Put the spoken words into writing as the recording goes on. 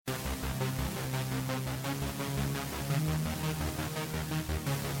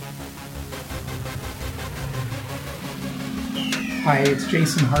Hi, it's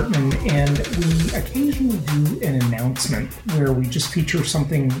Jason Hartman, and we occasionally do an announcement where we just feature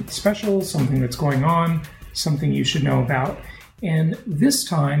something special, something that's going on, something you should know about. And this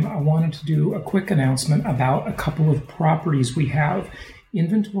time, I wanted to do a quick announcement about a couple of properties we have.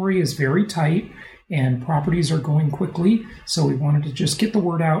 Inventory is very tight, and properties are going quickly, so we wanted to just get the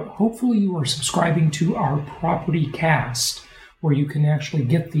word out. Hopefully, you are subscribing to our Property Cast, where you can actually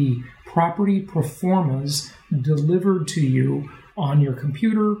get the property proformas delivered to you on your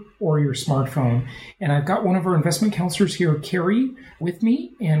computer or your smartphone. And I've got one of our investment counselors here, Carrie, with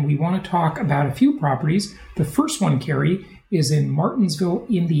me, and we want to talk about a few properties. The first one, Carrie, is in Martinsville,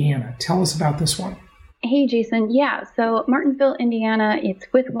 Indiana. Tell us about this one. Hey, Jason. Yeah, so Martinsville, Indiana, it's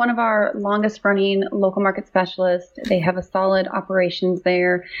with one of our longest running local market specialists. They have a solid operations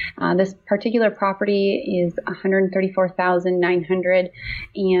there. This particular property is $134,900,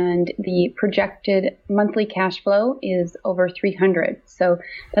 and the projected monthly cash flow is over $300. So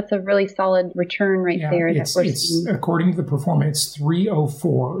that's a really solid return right there. It's according to the performance, it's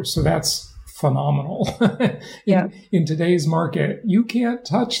 304. So that's phenomenal. In today's market, you can't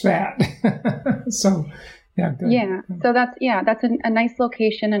touch that. So, yeah, good. Yeah, so that's a nice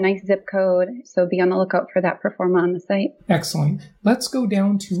location, a nice zip code. So be on the lookout for that performa on the site. Excellent. Let's go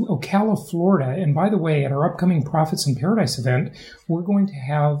down to Ocala, Florida. And by the way, at our upcoming Profits in Paradise event, we're going to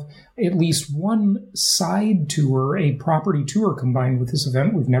have at least one side tour, a property tour combined with this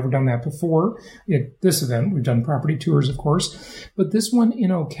event. We've never done that before. At this event, we've done property tours, of course. But this one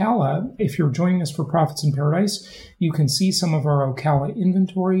in Ocala, if you're joining us for Profits in Paradise, you can see some of our Ocala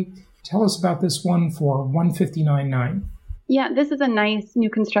inventory. Tell us about this one for $159,900. Yeah, this is a nice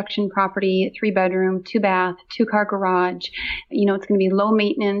new construction property, 3-bedroom, 2-bath, 2-car garage. You know, it's going to be low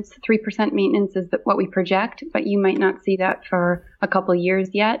maintenance. 3% maintenance is what we project, but you might not see that for a couple of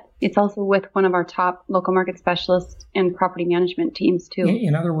years yet. It's also with one of our top local market specialists and property management teams, too.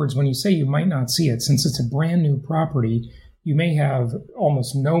 In other words, when you say you might not see it, since it's a brand new property, you may have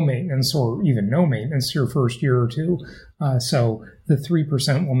almost no maintenance or even no maintenance your first year or two. So the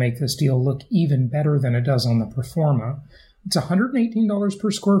 3% will make this deal look even better than it does on the performa. It's $118 per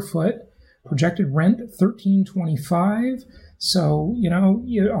square foot. Projected rent, $1,325. So,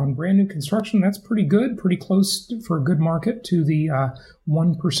 on brand new construction, that's pretty good, pretty close for a good market to the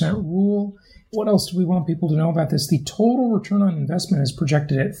 1% rule. What else do we want people to know about this? The total return on investment is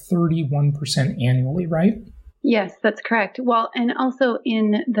projected at 31% annually, right? Yes, that's correct. Well, and also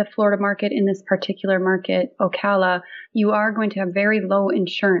in the Florida market, in this particular market, Ocala, you are going to have very low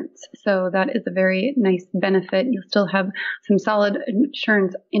insurance. So that is a very nice benefit. You'll still have some solid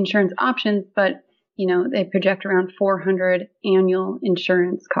insurance options, but, they project around $400 annual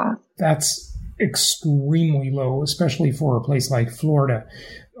insurance costs. That's extremely low, especially for a place like Florida.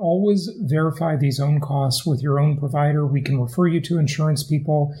 Always verify these own costs with your own provider. We can refer you to insurance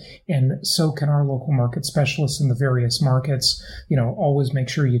people, and so can our local market specialists in the various markets. Always make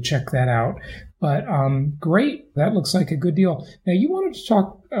sure you check that out. But great. That looks like a good deal. Now, you wanted to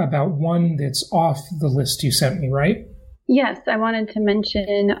talk about one that's off the list you sent me, right? Yes, I wanted to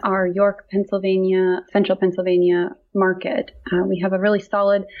mention our York, Pennsylvania, Central Pennsylvania market. We have a really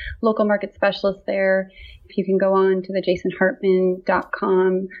solid local market specialist there. If you can go on to the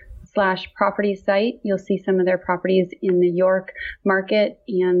jasonhartman.com/property site, you'll see some of their properties in the York market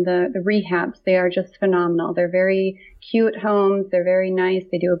and the rehabs. They are just phenomenal. They're very cute homes. They're very nice.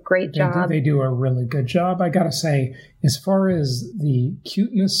 They do a great job. They do a really good job. I got to say, as far as the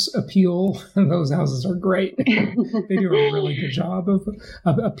cuteness appeal, those houses are great. They do a really good job of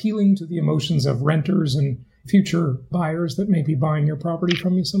appealing to the emotions of renters and future buyers that may be buying your property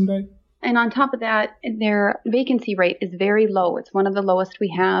from you someday. And on top of that, their vacancy rate is very low. It's one of the lowest we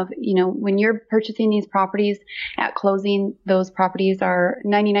have. When you're purchasing these properties at closing, those properties are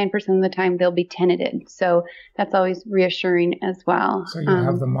 99% of the time they'll be tenanted. So that's always reassuring as well. So you'll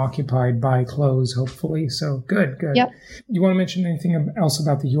have them occupied by close, hopefully. So good. Yep. You want to mention anything else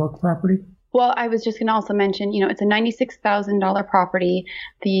about the York property? Well, I was just going to also mention, it's a $96,000 property.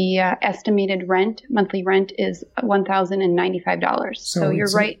 The estimated monthly rent is $1,095. So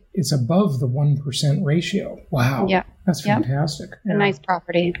you're right. It's above the 1% ratio. Wow. Yeah. That's fantastic. It's a nice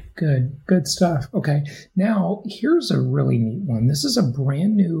property. Good stuff. Okay. Now, here's a really neat one. This is a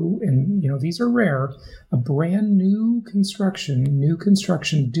brand new, and these are rare, a brand new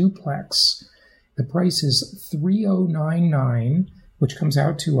construction duplex. The price is $3,099. Which comes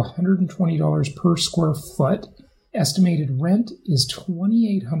out to $120 per square foot. Estimated rent is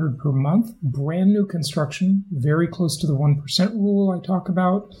 $2,800 per month. Brand new construction, very close to the 1% rule I talk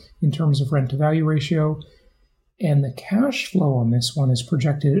about in terms of rent to value ratio. And the cash flow on this one is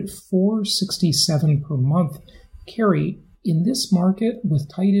projected at $467 per month. Carrie, in this market with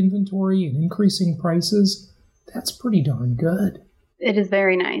tight inventory and increasing prices, that's pretty darn good. It is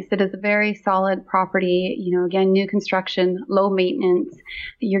very nice. It is a very solid property. Again, new construction, low maintenance.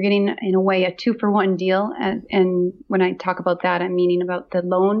 You're getting, in a way, a 2-for-1 deal. And when I talk about that, I'm meaning about the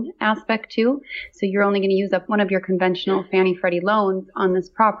loan aspect too. So you're only going to use up one of your conventional Fannie Freddie loans on this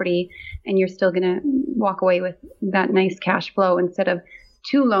property, and you're still going to walk away with that nice cash flow instead of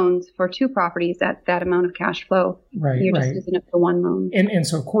 2 loans for 2 properties at that amount of cash flow. Right, You're just using it for 1 loan. And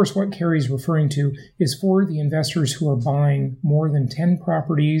so, of course, what Carrie's referring to is for the investors who are buying more than 10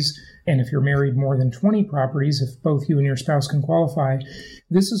 properties, and if you're married, more than 20 properties, if both you and your spouse can qualify.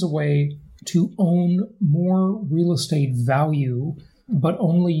 This is a way to own more real estate value, but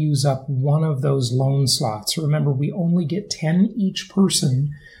only use up one of those loan slots. Remember, we only get 10 each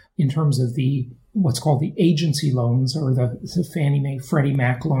person in terms of what's called the agency loans, or the Fannie Mae, Freddie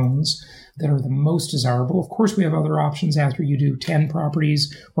Mac loans that are the most desirable. Of course, we have other options after you do 10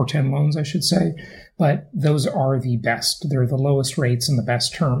 properties, or 10 loans, I should say, but those are the best. They're the lowest rates and the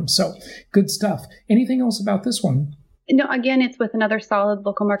best terms. So good stuff. Anything else about this one? No, again, it's with another solid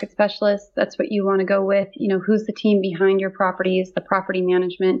local market specialist. That's what you want to go with. Who's the team behind your properties, the property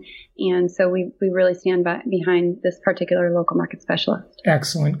management. And so we really stand behind this particular local market specialist.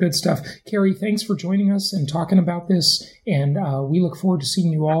 Excellent. Good stuff. Carrie, thanks for joining us and talking about this. And we look forward to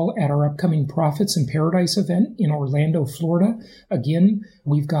seeing you all at our upcoming Profits in Paradise event in Orlando, Florida. Again,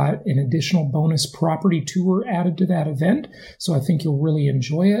 we've got an additional bonus property tour added to that event. So I think you'll really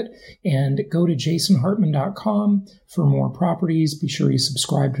enjoy it. And go to jasonhartman.com for more properties. Be sure you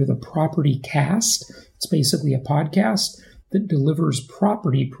subscribe to the Property Cast. It's basically a podcast that delivers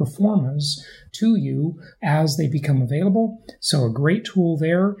property proformas to you as they become available. So a great tool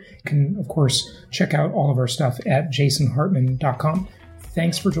there. You can, of course, check out all of our stuff at jasonhartman.com.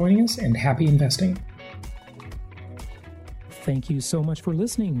 Thanks for joining us, and happy investing. Thank you so much for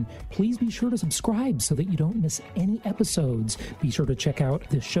listening. Please be sure to subscribe so that you don't miss any episodes. Be sure to check out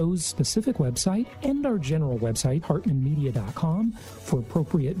the show's specific website and our general website, hartmanmedia.com, for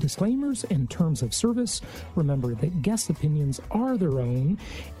appropriate disclaimers and terms of service. Remember that guest opinions are their own,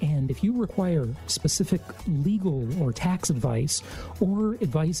 and if you require specific legal or tax advice or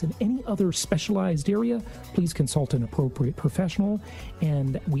advice in any other specialized area, please consult an appropriate professional.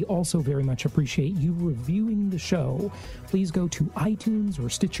 And we also very much appreciate you reviewing the show. Please go to iTunes or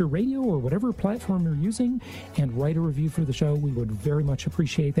Stitcher Radio or whatever platform you're using and write a review for the show. We would very much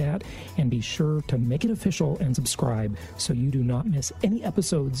appreciate that. And be sure to make it official and subscribe so you do not miss any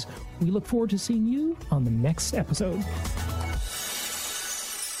episodes. We look forward to seeing you on the next episode.